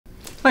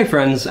Hi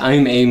friends,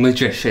 I'm a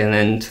magician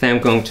and today I'm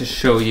going to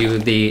show you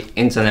the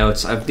ins and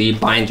outs of the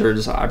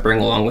binders I bring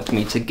along with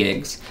me to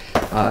gigs.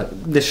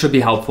 This should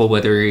be helpful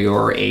whether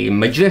you're a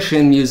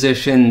magician,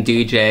 musician,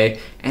 DJ,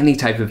 any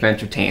type of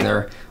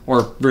entertainer,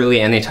 or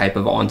really any type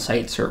of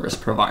on-site service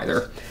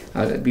provider.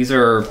 These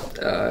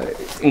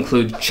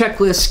include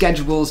checklists,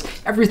 schedules,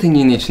 everything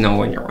you need to know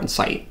when you're on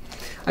site.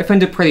 I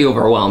find it pretty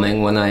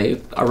overwhelming when I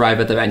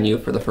arrive at the venue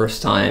for the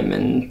first time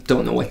and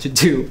don't know what to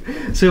do.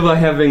 So by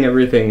having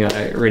everything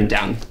written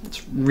down,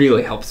 it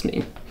really helps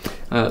me.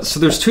 So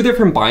there's two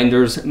different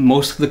binders.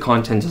 Most of the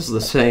content is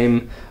the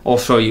same. I'll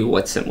show you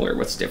what's similar,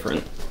 what's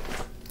different.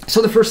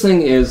 So the first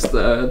thing is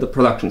the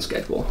production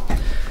schedule.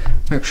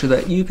 Make sure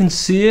that you can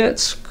see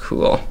it.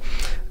 Cool.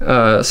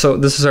 So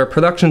this is our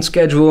production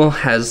schedule.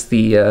 Has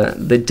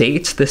the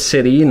date, the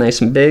city,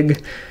 nice and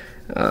big.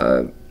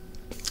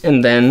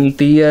 And then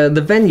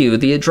the venue,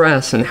 the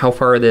address, and how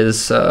far it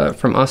is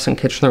from us in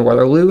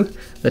Kitchener-Waterloo,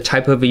 the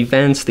type of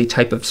events, the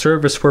type of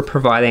service we're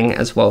providing,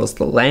 as well as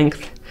the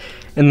length.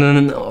 And then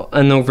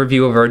an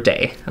overview of our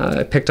day.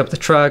 I picked up the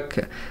truck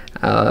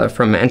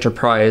from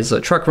Enterprise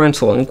Truck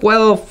Rental in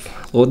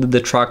Guelph, loaded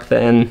the truck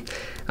then,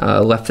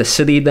 left the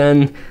city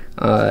then.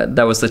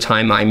 That was the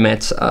time I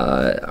met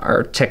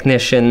our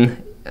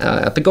technician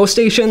at the GO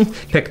station,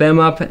 picked them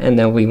up, and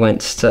then we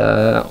went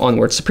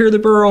onwards to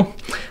Peterborough.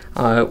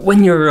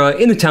 When you're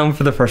in a town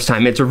for the first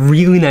time, it's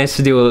really nice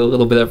to do a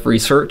little bit of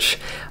research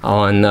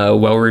on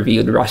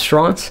well-reviewed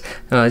restaurants,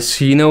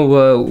 so you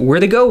know where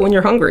to go when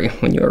you're hungry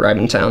when you arrive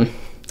in town.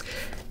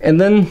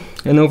 And then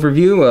an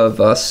overview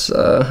of us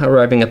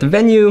arriving at the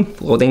venue,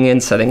 loading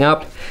in, setting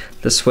up.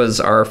 This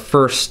was our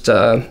first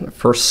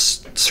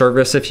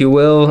service, if you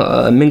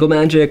will, Mingle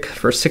Magic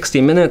for 60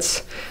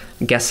 minutes.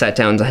 Guests sat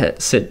down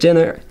to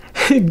dinner.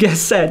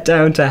 Guests sat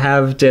down to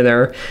have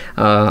dinner.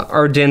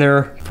 Our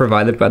dinner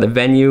provided by the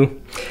venue.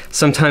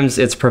 Sometimes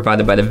it's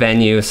provided by the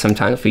venue.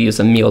 Sometimes we use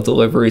a meal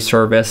delivery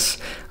service.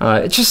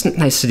 It's just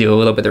nice to do a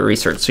little bit of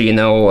research so you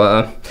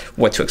know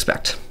what to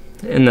expect.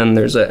 And then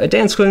there's a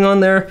dance going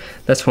on there.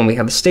 That's when we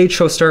have the stage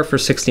show start for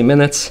 60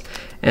 minutes.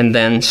 And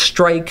then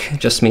strike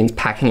just means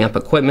packing up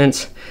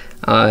equipment.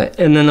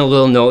 And then a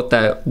little note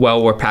that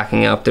while we're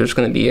packing up, there's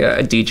going to be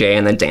a DJ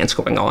and a dance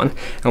going on,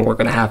 and we're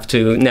going to have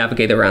to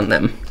navigate around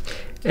them.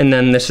 And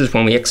then this is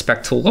when we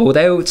expect to load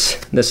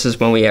out. This is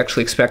when we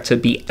actually expect to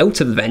be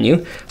out of the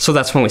venue. So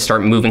that's when we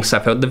start moving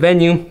stuff out of the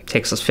venue.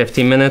 Takes us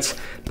 15 minutes.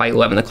 By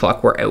 11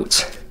 o'clock, we're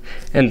out.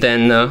 And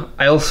then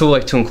I also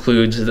like to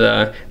include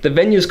the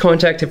venue's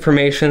contact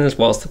information as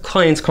well as the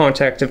client's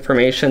contact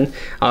information.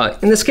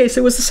 In this case,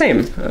 it was the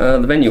same.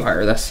 The venue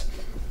hired us.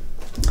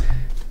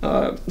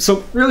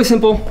 So really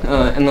simple,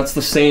 and that's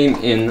the same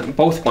in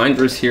both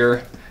binders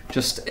here.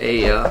 Just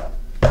a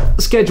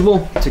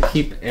schedule to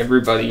keep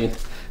everybody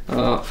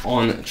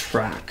on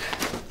track.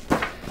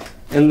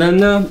 And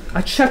then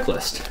a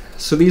checklist.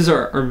 So these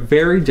are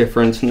very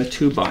different in the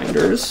two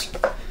binders.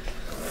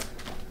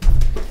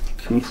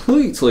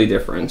 Completely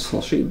different.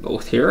 I'll show you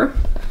both here.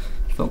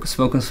 Focus,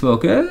 focus,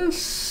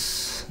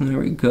 focus. There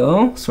we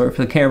go. Sorry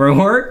for the camera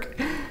work.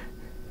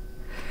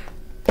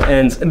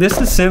 And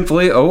this is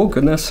simply, oh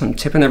goodness, I'm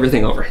tipping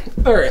everything over.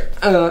 All right,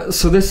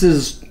 so this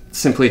is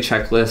simply a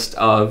checklist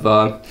of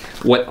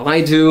what I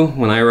do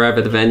when I arrive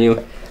at the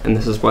venue, and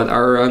this is what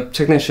our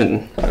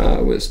technician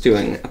was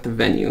doing at the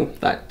venue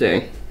that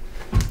day.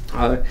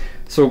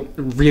 So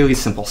really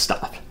simple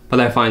stuff. But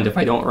I find if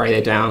I don't write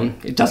it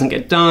down, it doesn't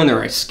get done,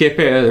 or I skip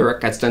it, or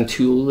it gets done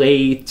too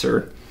late,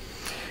 or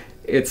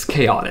it's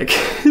chaotic.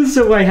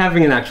 So by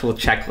having an actual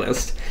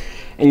checklist,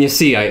 and you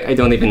see I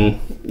don't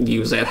even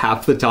use it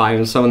half the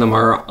time, some of them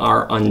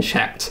are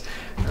unchecked.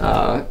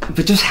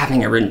 But just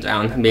having it written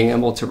down and being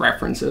able to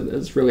reference it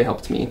has really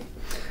helped me.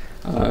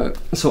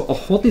 So I'll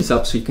hold these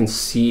up so you can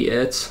see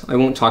it. I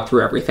won't talk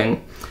through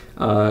everything,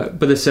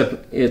 but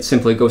it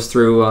simply goes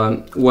through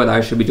what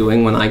I should be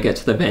doing when I get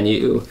to the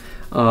venue.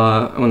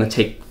 I want to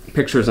take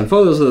pictures and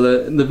photos of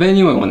the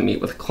venue. I want to meet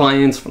with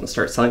clients. I want to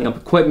start setting up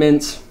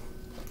equipment,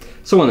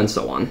 so on and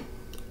so on.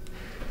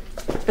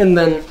 And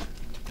then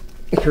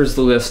here's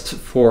the list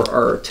for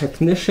our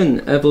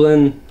technician,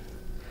 Evelyn,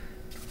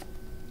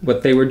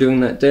 what they were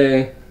doing that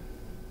day.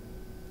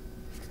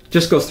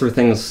 Just goes through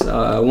things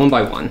one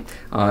by one.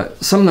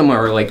 Some of them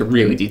are like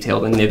really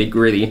detailed and nitty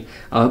gritty,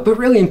 but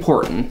really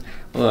important.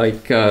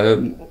 Like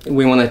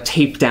we want to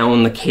tape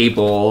down the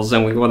cables,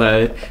 and we want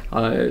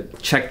to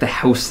check the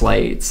house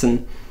lights,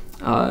 and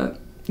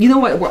you know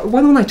what?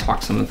 Why don't I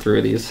talk someone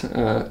through these?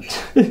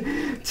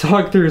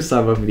 Talk through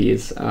some of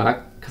these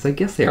because I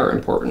guess they are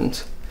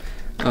important.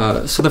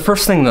 So the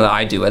first thing that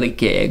I do at a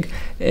gig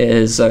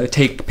is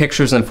take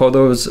pictures and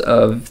photos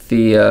of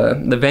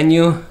the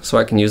venue so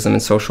I can use them in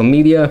social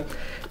media,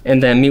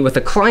 and then meet with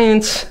the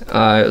client,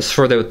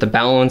 sort out the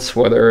balance,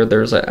 whether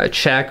there's a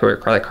check or a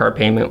credit card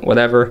payment,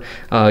 whatever,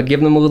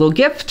 give them a little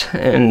gift,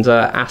 and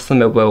ask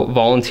them about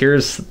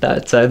volunteers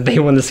that they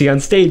want to see on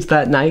stage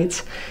that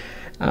night.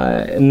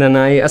 And then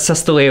I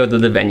assess the layout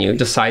of the venue,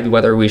 decide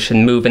whether we should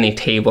move any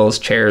tables,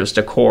 chairs,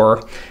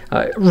 decor.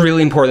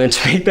 Really important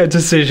to make that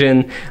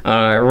decision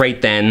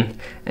right then,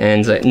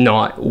 and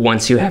not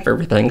once you have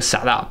everything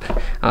set up.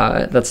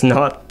 That's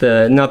not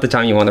the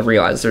time you want to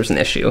realize there's an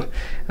issue.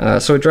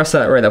 So address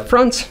that right up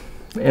front.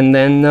 And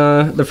then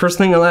the first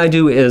thing that I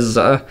do is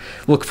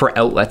look for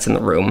outlets in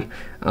the room.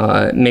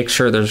 Make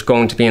sure there's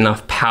going to be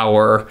enough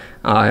power.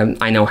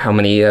 I know how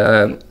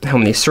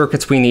many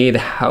circuits we need,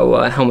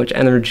 how much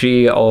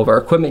energy all of our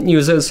equipment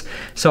uses.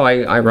 So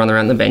I run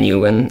around the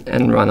venue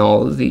and run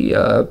all of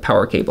the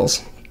power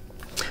cables.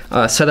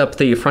 Set up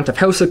the front of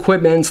house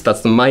equipment. So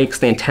that's the mics,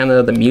 the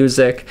antenna, the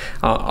music,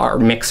 our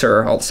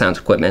mixer, all the sound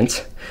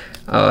equipment.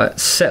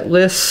 Set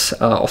lists,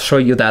 I'll show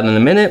you that in a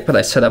minute, but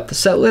I set up the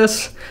set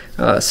list,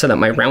 set up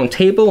my round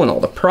table and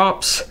all the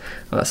props,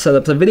 set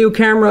up the video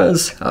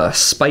cameras,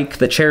 spike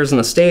the chairs on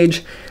the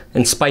stage,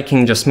 and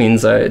spiking just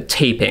means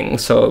taping,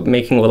 so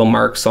making little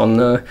marks on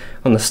the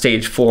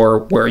stage floor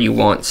where you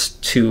want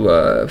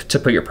to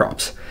put your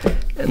props.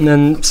 And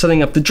then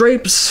setting up the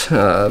drapes,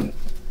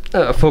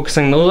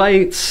 focusing the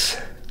lights,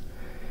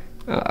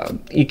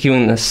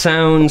 EQing the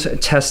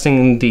sound,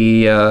 testing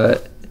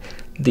the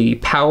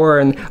power,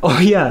 and oh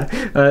yeah,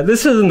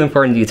 this is an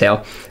important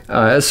detail.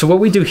 So what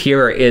we do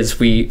here is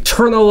we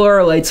turn all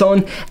our lights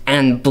on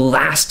and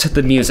blast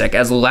the music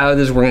as loud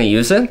as we're going to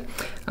use it.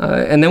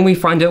 And then we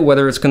find out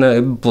whether it's going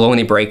to blow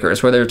any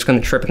breakers, whether it's going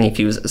to trip any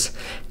fuses.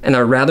 And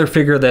I'd rather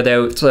figure that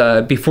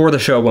out before the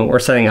show when we're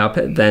setting up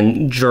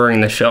than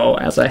during the show,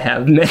 as I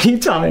have many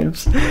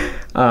times.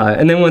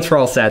 And then once we're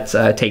all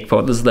set, take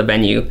photos of the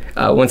venue,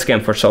 once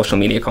again for social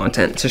media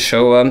content, to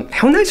show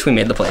how nice we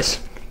made the place.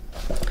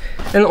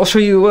 And I'll show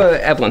you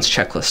Evelyn's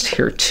checklist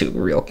here too,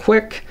 real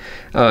quick.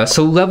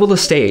 So level the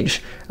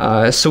stage.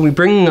 So we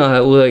bring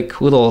like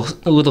little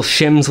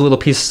shims, little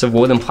pieces of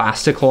wood and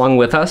plastic along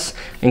with us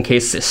in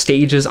case the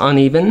stage is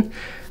uneven.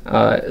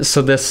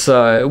 So this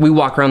we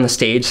walk around the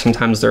stage.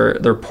 Sometimes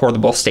they're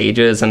portable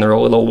stages and they're a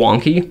little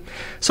wonky.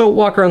 So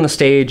walk around the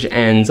stage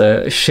and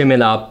shim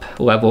it up,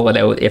 level it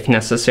out if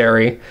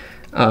necessary.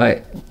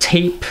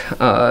 Tape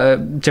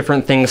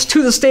different things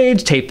to the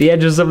stage, tape the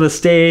edges of the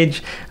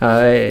stage,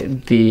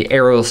 the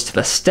arrows to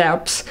the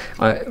steps.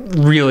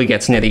 Really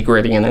gets nitty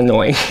gritty and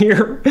annoying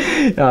here,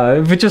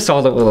 but just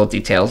all the little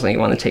details that you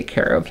want to take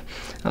care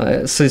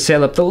of. So you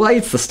set up the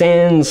lights, the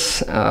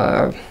stands,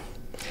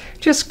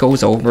 just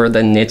goes over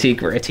the nitty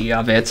gritty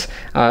of it.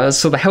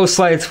 So the house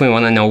lights, we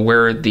want to know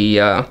where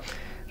the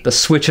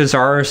switches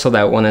are, so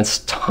that when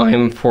it's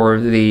time for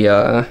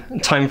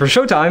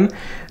showtime,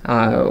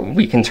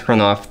 we can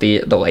turn off the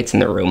lights in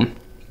the room.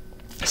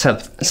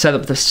 Set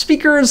up the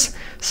speakers,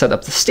 set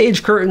up the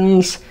stage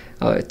curtains,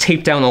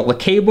 tape down all the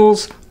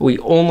cables. We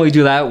only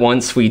do that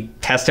once we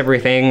test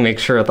everything, make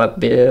sure that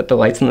the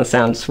lights and the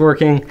sound is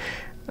working.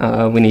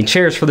 We need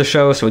chairs for the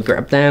show, so we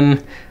grab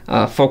them.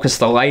 Focus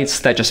the lights,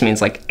 that just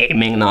means like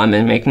aiming them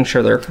and making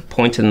sure they're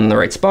pointed in the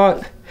right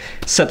spot.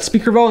 Set the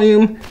speaker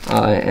volume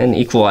and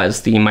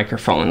equalize the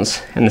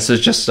microphones. And this is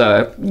just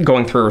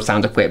going through our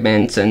sound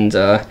equipment and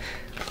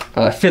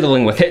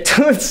fiddling with it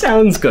till it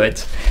sounds good.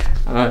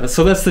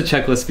 So that's the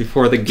checklist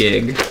before the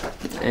gig.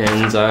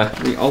 And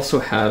we also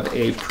have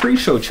a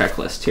pre-show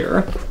checklist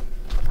here.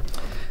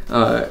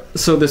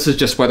 So this is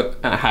just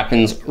what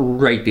happens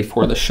right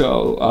before the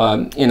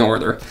show in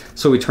order.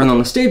 So we turn on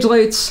the stage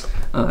lights,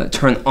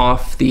 turn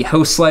off the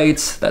house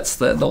lights, that's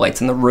the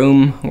lights in the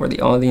room where the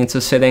audience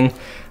is sitting.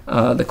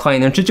 The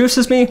client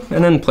introduces me,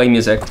 and then play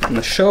music, and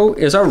the show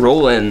is a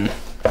rollin'.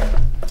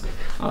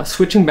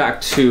 Switching back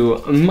to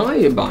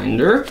my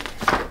binder,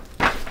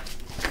 I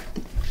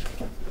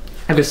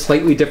have a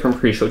slightly different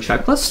pre-show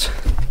checklist.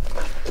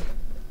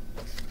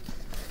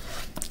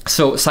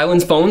 So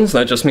silence phones,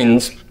 that just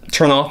means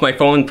turn off my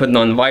phone, put it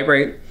on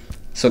vibrate,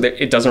 so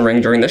that it doesn't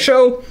ring during the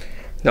show.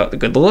 Not a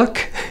good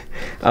look.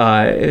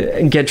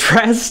 Get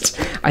dressed.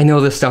 I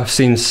know this stuff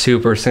seems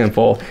super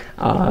simple,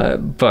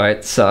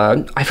 but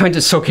I find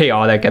it so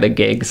chaotic at a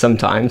gig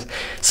sometimes.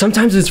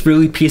 Sometimes it's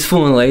really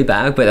peaceful and laid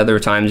back, but other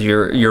times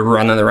you're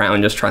running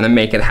around just trying to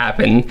make it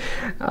happen.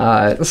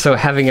 So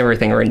having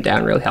everything written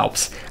down really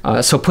helps.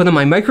 So put on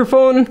my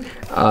microphone.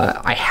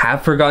 I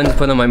have forgotten to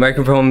put on my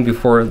microphone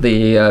before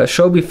the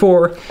show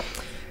before.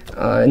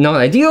 Not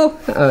ideal,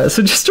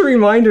 so just a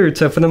reminder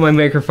to put on my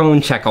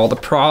microphone, check all the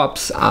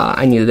props.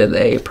 I needed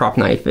a prop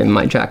knife in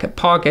my jacket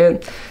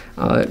pocket.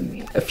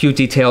 A few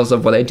details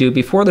of what I do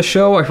before the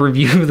show. I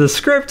review the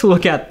script,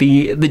 look at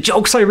the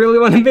jokes I really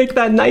want to make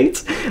that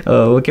night,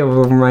 look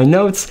over my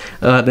notes,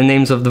 the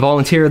names of the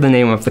volunteer, the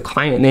name of the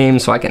client name,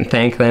 so I can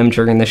thank them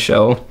during the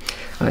show.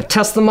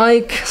 Test the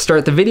mic,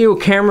 start the video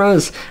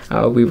cameras.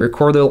 We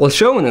record the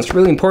show, and it's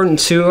really important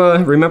to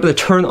remember to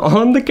turn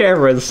on the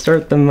cameras,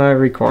 start them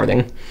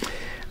recording.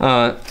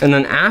 And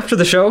then after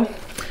the show,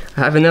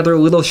 I have another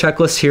little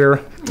checklist here.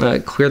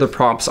 Clear the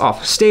props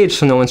off stage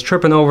so no one's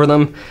tripping over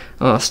them.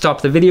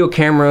 Stop the video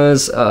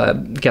cameras,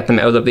 get them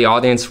out of the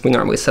audience. We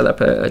normally set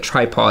up a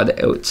tripod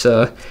out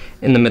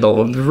in the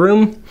middle of the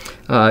room.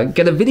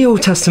 Get a video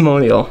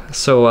testimonial.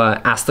 So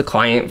ask the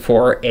client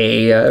for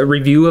a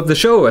review of the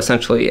show,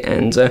 essentially,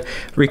 and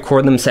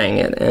record them saying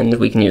it, and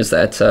we can use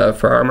that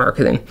for our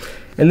marketing.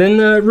 And then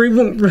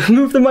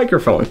remove the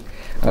microphone.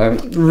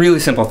 Really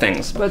simple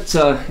things, but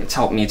it's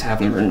helped me to have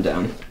them written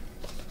down.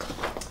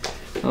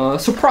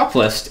 So prop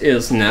list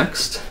is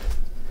next.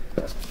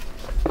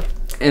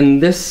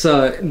 And this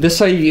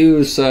I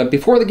use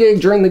before the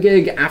gig, during the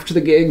gig, after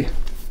the gig.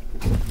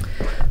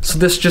 So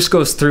this just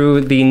goes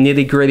through the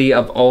nitty-gritty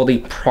of all the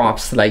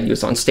props that I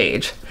use on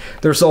stage.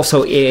 There's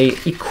also a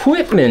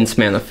equipment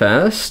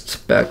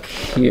manifest back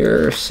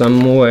here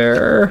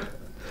somewhere,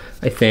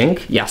 I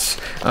think. Yes,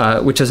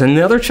 which is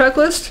another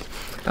checklist,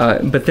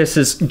 but this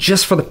is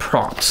just for the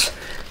props.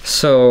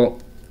 So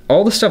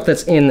all the stuff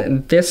that's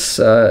in this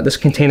this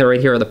container right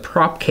here, the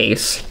prop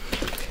case,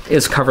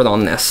 is covered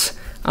on this.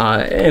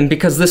 And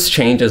because this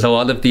changes, a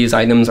lot of these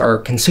items are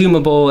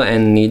consumable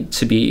and need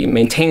to be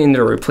maintained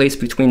or replaced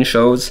between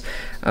shows.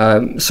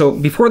 So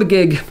before the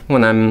gig,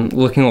 when I'm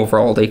looking over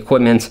all the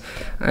equipment,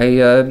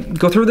 I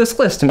go through this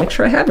list to make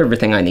sure I have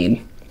everything I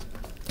need.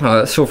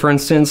 So for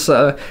instance,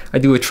 I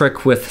do a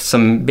trick with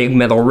some big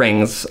metal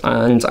rings,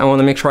 and I want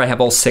to make sure I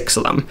have all 6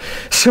 of them.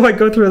 So I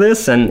go through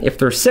this, and if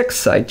there's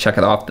 6, I check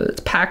it off that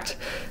it's packed.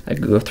 I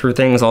go through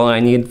things, all I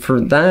need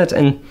for that,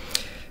 and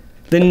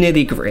the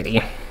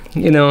nitty-gritty.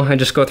 You know, I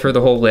just go through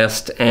the whole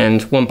list,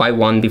 and one by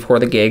one before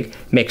the gig,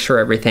 make sure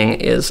everything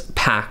is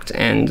packed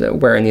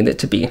and where I need it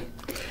to be.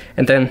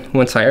 And then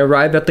once I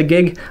arrive at the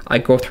gig, I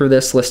go through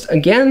this list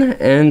again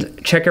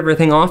and check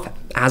everything off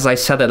as I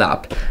set it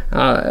up,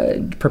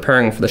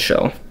 preparing for the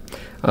show.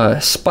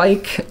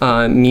 Spike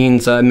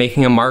means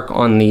making a mark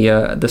on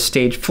the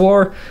stage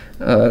floor.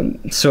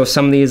 So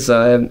some of these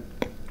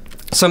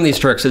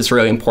tricks, it's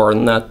really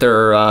important that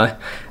they're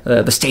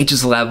the stage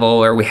is level,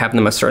 or we have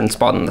them a certain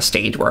spot on the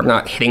stage where I'm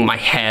not hitting my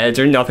head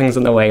or nothing's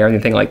in the way or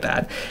anything like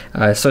that.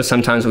 So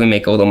sometimes we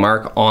make a little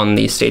mark on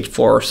the stage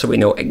floor so we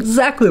know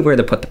exactly where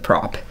to put the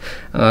prop.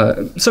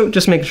 So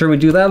just making sure we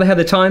do that ahead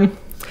of time.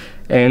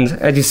 And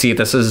as you see,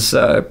 this is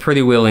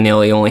pretty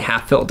willy-nilly, only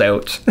half filled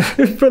out,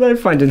 but I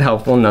find it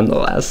helpful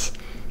nonetheless.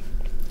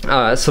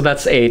 So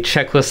that's a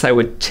checklist I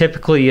would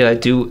typically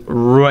do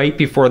right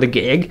before the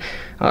gig.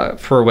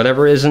 For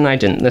whatever reason, I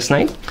didn't this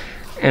night.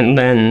 And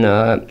then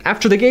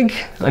after the gig,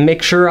 I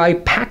make sure I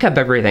pack up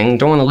everything.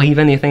 Don't want to leave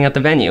anything at the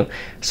venue.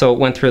 So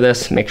went through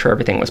this, make sure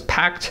everything was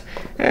packed,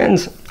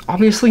 and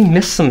obviously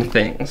missed some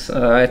things.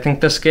 I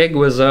think this gig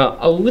was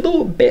a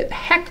little bit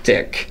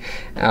hectic.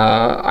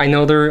 I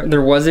know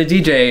there was a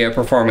DJ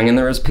performing, and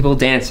there was people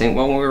dancing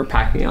while we were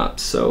packing up.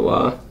 So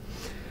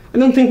I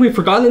don't think we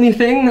forgot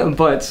anything,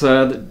 but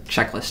the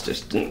checklist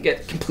just didn't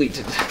get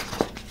completed.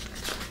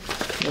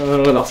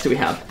 What else do we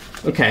have?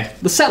 Okay,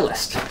 the set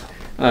list.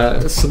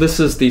 So this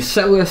is the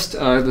set list.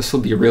 This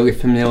will be really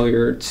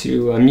familiar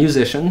to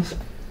musicians.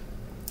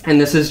 And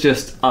this is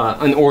just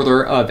an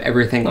order of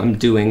everything I'm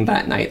doing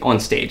that night on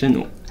stage,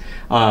 and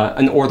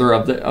an order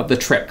of the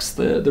tricks,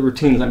 the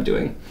routines I'm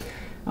doing.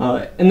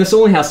 And this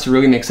only has to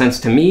really make sense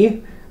to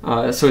me.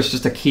 So it's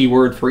just a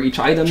keyword for each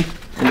item.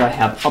 And I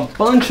have a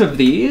bunch of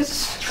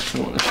these. I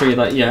don't want to show you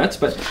that yet,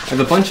 but I have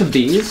a bunch of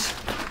these.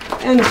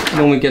 And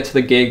when we get to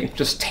the gig,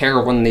 just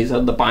tear one of these out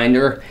of the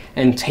binder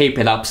and tape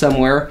it up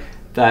somewhere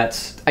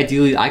that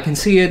ideally I can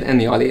see it and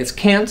the audience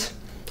can't.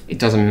 It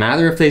doesn't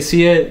matter if they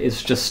see it,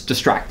 it's just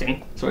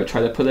distracting. So I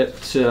try to put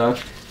it to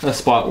a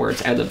spot where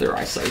it's out of their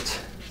eyesight.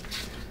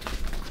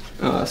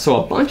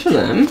 So a bunch of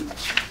them,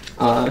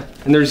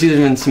 and there's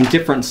even some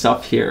different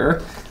stuff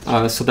here.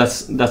 So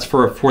that's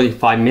for a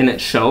 45-minute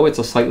show. It's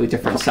a slightly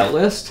different set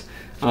list.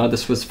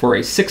 This was for a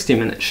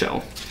 60-minute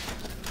show.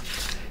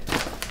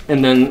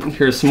 And then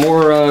here's some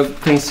more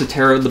things to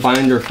tear out the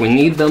binder if we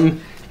need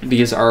them.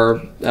 These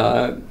are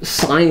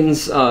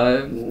signs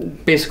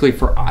basically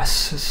for us.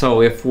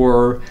 So if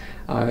we're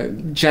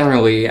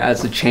generally,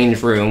 as a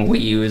change room, we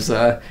use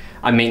a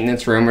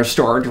maintenance room or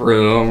storage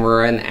room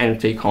or an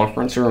empty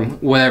conference room,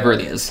 whatever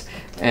it is.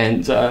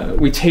 And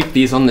we tape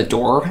these on the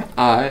door,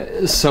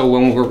 so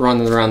when we're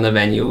running around the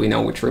venue, we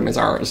know which room is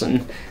ours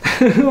and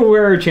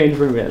where our change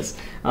room is.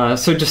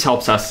 So it just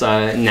helps us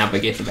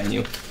navigate the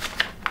venue.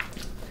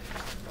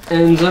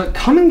 And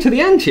coming to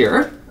the end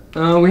here,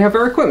 we have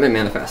our equipment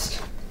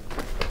manifest.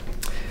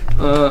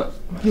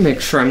 Let me make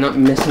sure I'm not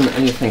missing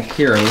anything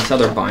here in this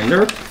other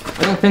binder.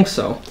 I don't think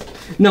so.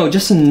 No,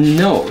 just some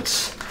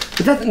notes.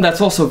 But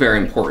that's also very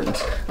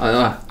important.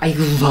 I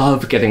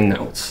love getting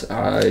notes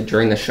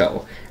during the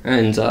show.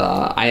 And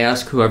I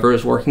ask whoever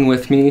is working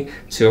with me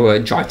to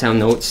jot down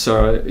notes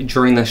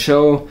during the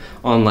show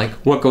on like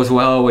what goes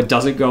well, what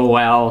doesn't go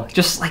well,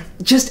 just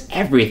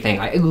everything.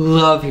 I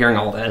love hearing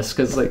all this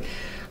because like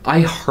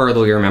I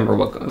hardly remember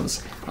what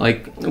goes.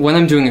 Like when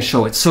I'm doing a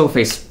show, it's so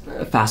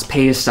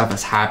fast-paced, stuff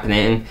is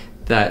happening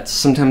that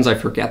sometimes I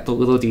forget the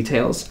little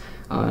details.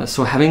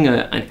 So having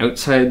an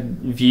outside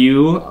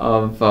view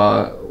of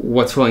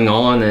what's going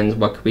on and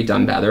what could be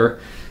done better,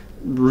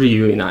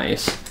 really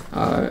nice.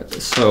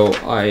 So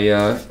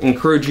I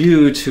encourage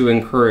you to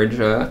encourage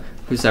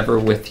who's ever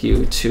with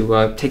you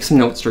to take some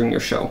notes during your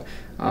show.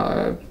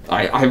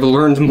 I've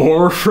learned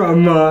more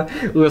from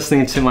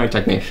listening to my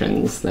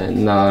technicians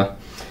than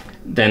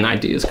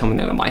ideas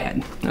coming out of my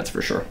head, that's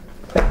for sure.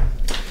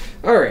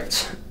 All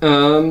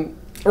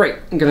right,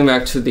 getting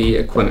back to the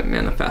equipment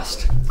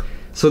manifest.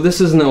 So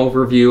this is an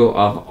overview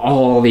of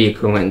all the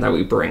equipment that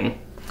we bring.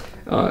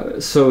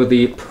 So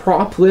the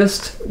prop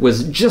list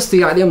was just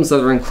the items that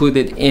are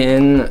included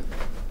in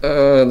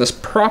this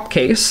prop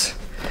case,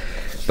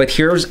 but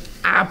here's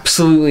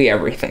absolutely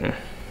everything.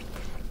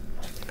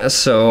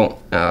 So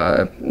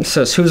it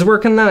says who's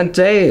working that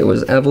day. It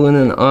was Evelyn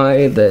and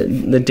I,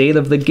 the date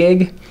of the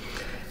gig.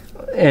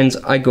 And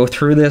I go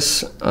through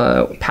this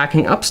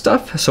packing up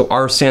stuff. So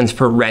R stands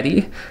for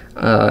ready.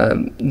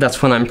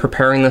 That's when I'm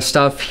preparing the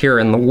stuff here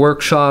in the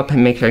workshop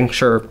and making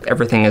sure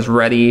everything is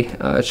ready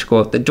to go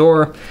out the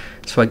door.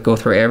 So I go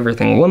through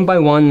everything one by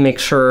one, make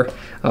sure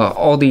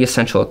all the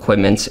essential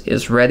equipment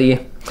is ready.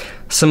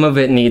 Some of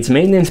it needs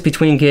maintenance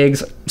between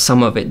gigs,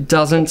 some of it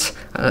doesn't.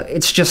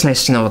 It's just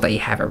nice to know that you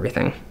have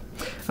everything.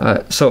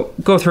 So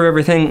go through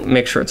everything,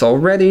 make sure it's all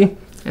ready,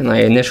 and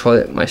I initial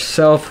it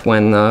myself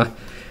when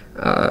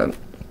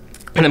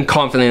and I'm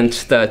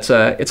confident that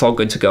it's all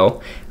good to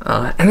go.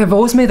 And I've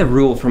always made a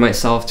rule for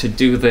myself to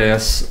do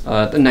this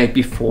the night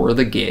before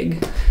the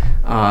gig.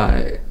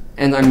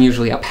 And I'm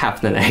usually up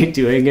half the night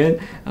doing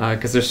it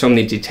because there's so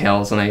many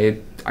details, and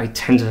I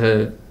tend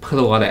to put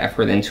a lot of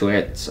effort into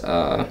it,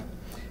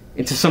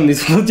 into some of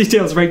these little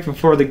details right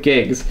before the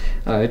gigs,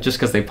 just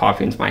because they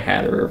pop into my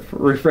head or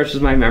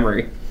refreshes my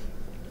memory.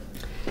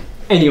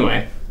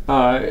 Anyway,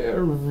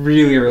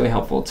 really, really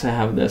helpful to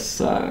have this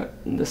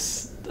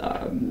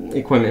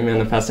equipment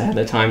manifest ahead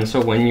of time,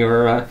 so when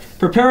you're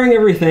preparing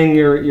everything,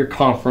 you're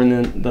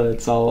confident that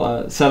it's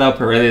all set up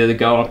or ready to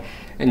go,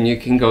 and you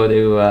can go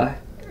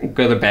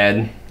to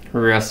bed,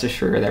 rest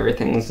assured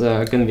everything's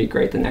gonna be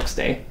great the next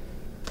day.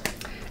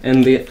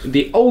 And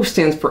the O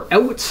stands for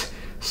out,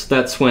 so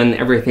that's when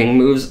everything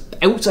moves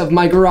out of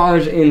my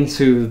garage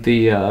into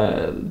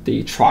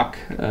the truck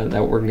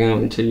that we're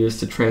going to use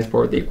to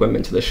transport the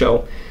equipment to the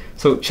show.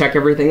 So check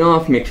everything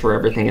off, make sure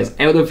everything is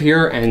out of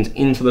here and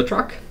into the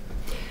truck.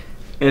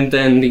 And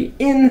then the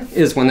in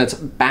is when it's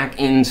back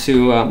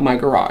into my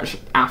garage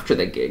after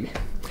the gig.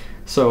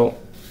 So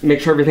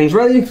make sure everything's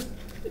ready,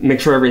 make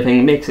sure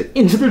everything makes it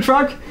into the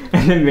truck,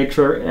 and then make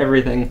sure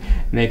everything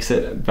makes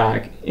it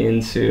back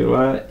into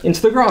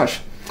the garage.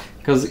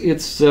 Because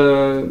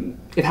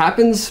it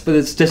happens, but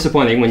it's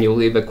disappointing when you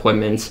leave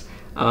equipment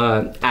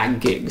at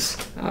gigs.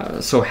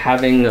 So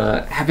having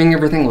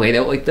everything laid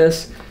out like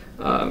this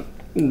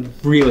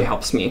really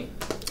helps me,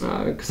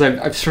 because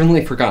I've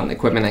certainly forgotten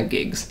equipment at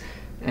gigs,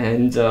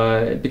 and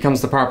it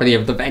becomes the property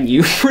of the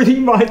venue pretty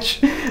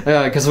much,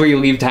 because we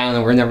leave town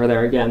and we're never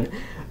there again.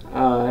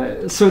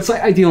 So it's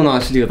like ideal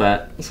not to do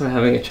that. So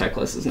having a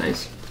checklist is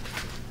nice.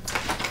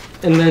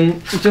 And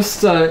then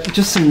just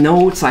some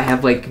notes. I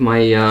have like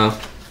my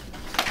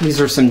these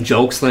are some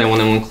jokes that I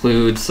want to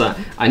include. So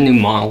a new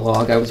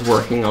monologue I was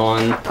working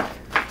on.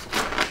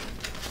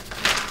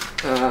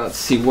 Let's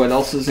see what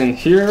else is in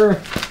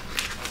here.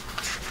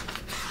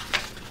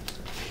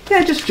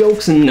 Yeah, just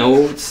jokes and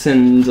notes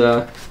and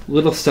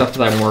little stuff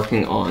that I'm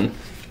working on.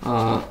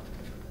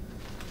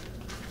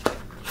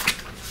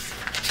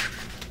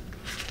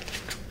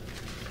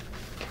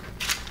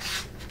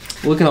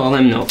 Look at all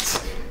them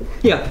notes.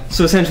 Yeah,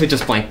 so essentially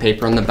just blank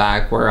paper in the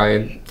back where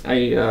I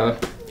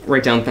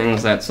write down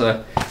things that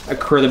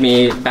occur to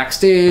me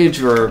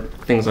backstage, or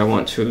things I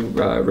want to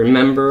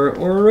remember,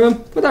 or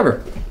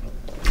whatever.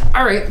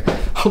 All right,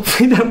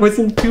 hopefully that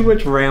wasn't too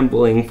much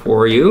rambling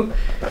for you.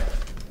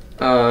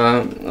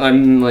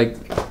 I'm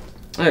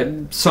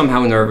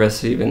somehow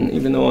nervous,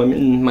 even though I'm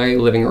in my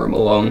living room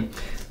alone.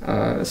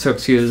 So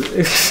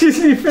excuse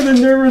me for the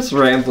nervous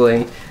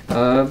rambling,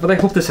 but I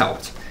hope this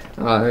helped.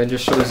 It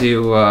just shows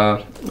you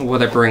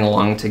what I bring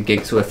along to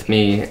gigs with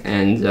me,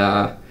 and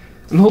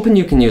I'm hoping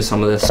you can use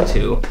some of this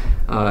too.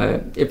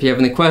 If you have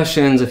any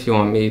questions, if you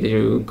want me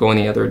to go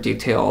any other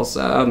details,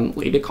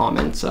 leave a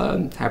comment.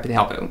 Happy to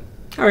help out.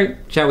 All right,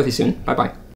 chat with you soon. Bye-bye.